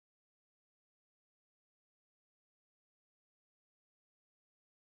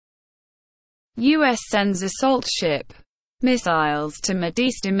U.S. sends assault ship. Missiles to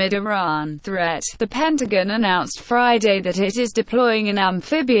Mideast amid Iran threat. The Pentagon announced Friday that it is deploying an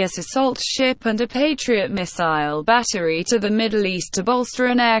amphibious assault ship and a Patriot missile battery to the Middle East to bolster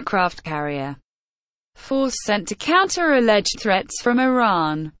an aircraft carrier force sent to counter alleged threats from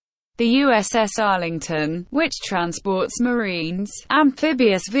Iran. The USS Arlington, which transports Marines,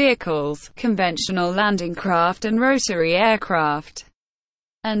 amphibious vehicles, conventional landing craft and rotary aircraft,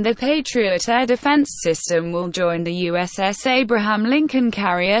 and the Patriot air defense system, will join the USS Abraham Lincoln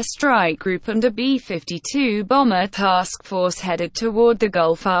Carrier Strike Group and a B-52 bomber task force headed toward the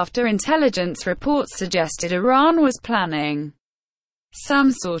Gulf after intelligence reports suggested Iran was planning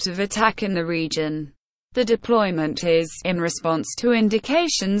some sort of attack in the region. The deployment is, in response to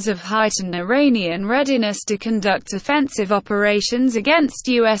indications of heightened Iranian readiness to conduct offensive operations against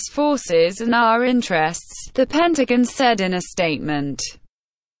U.S. forces and our interests, the Pentagon said in a statement.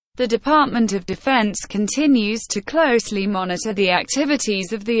 The Department of Defense continues to closely monitor the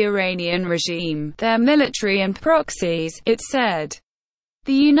activities of the Iranian regime, their military and proxies, it said.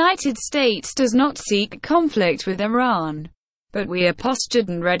 The United States does not seek conflict with Iran, but we are postured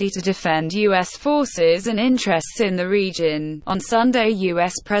and ready to defend U.S. forces and interests in the region. On Sunday,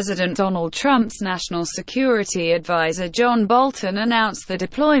 U.S. President Donald Trump's National Security Advisor John Bolton announced the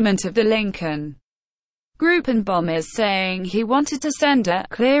deployment of the Lincoln Group and bombers, saying he wanted to send a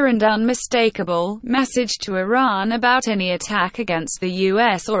clear and unmistakable message to Iran about any attack against the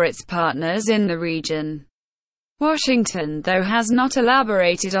U.S. or its partners in the region. Washington, though, has not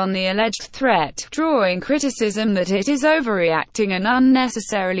elaborated on the alleged threat, drawing criticism that it is overreacting and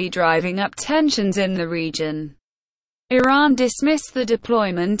unnecessarily driving up tensions in the region. Iran dismissed the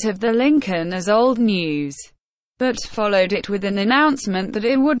deployment of the Lincoln as old news, but followed it with an announcement that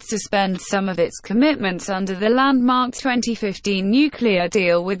it would suspend some of its commitments under the landmark 2015 nuclear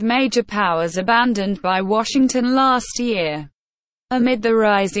deal with major powers abandoned by Washington last year. Amid the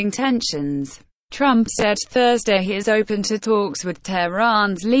rising tensions, Trump said Thursday he is open to talks with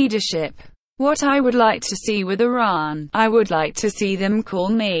Tehran's leadership. What I would like to see with Iran, I would like to see them call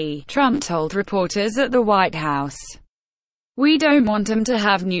me, Trump told reporters at the White House. We don't want them to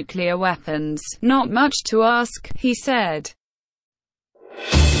have nuclear weapons, not much to ask, he said.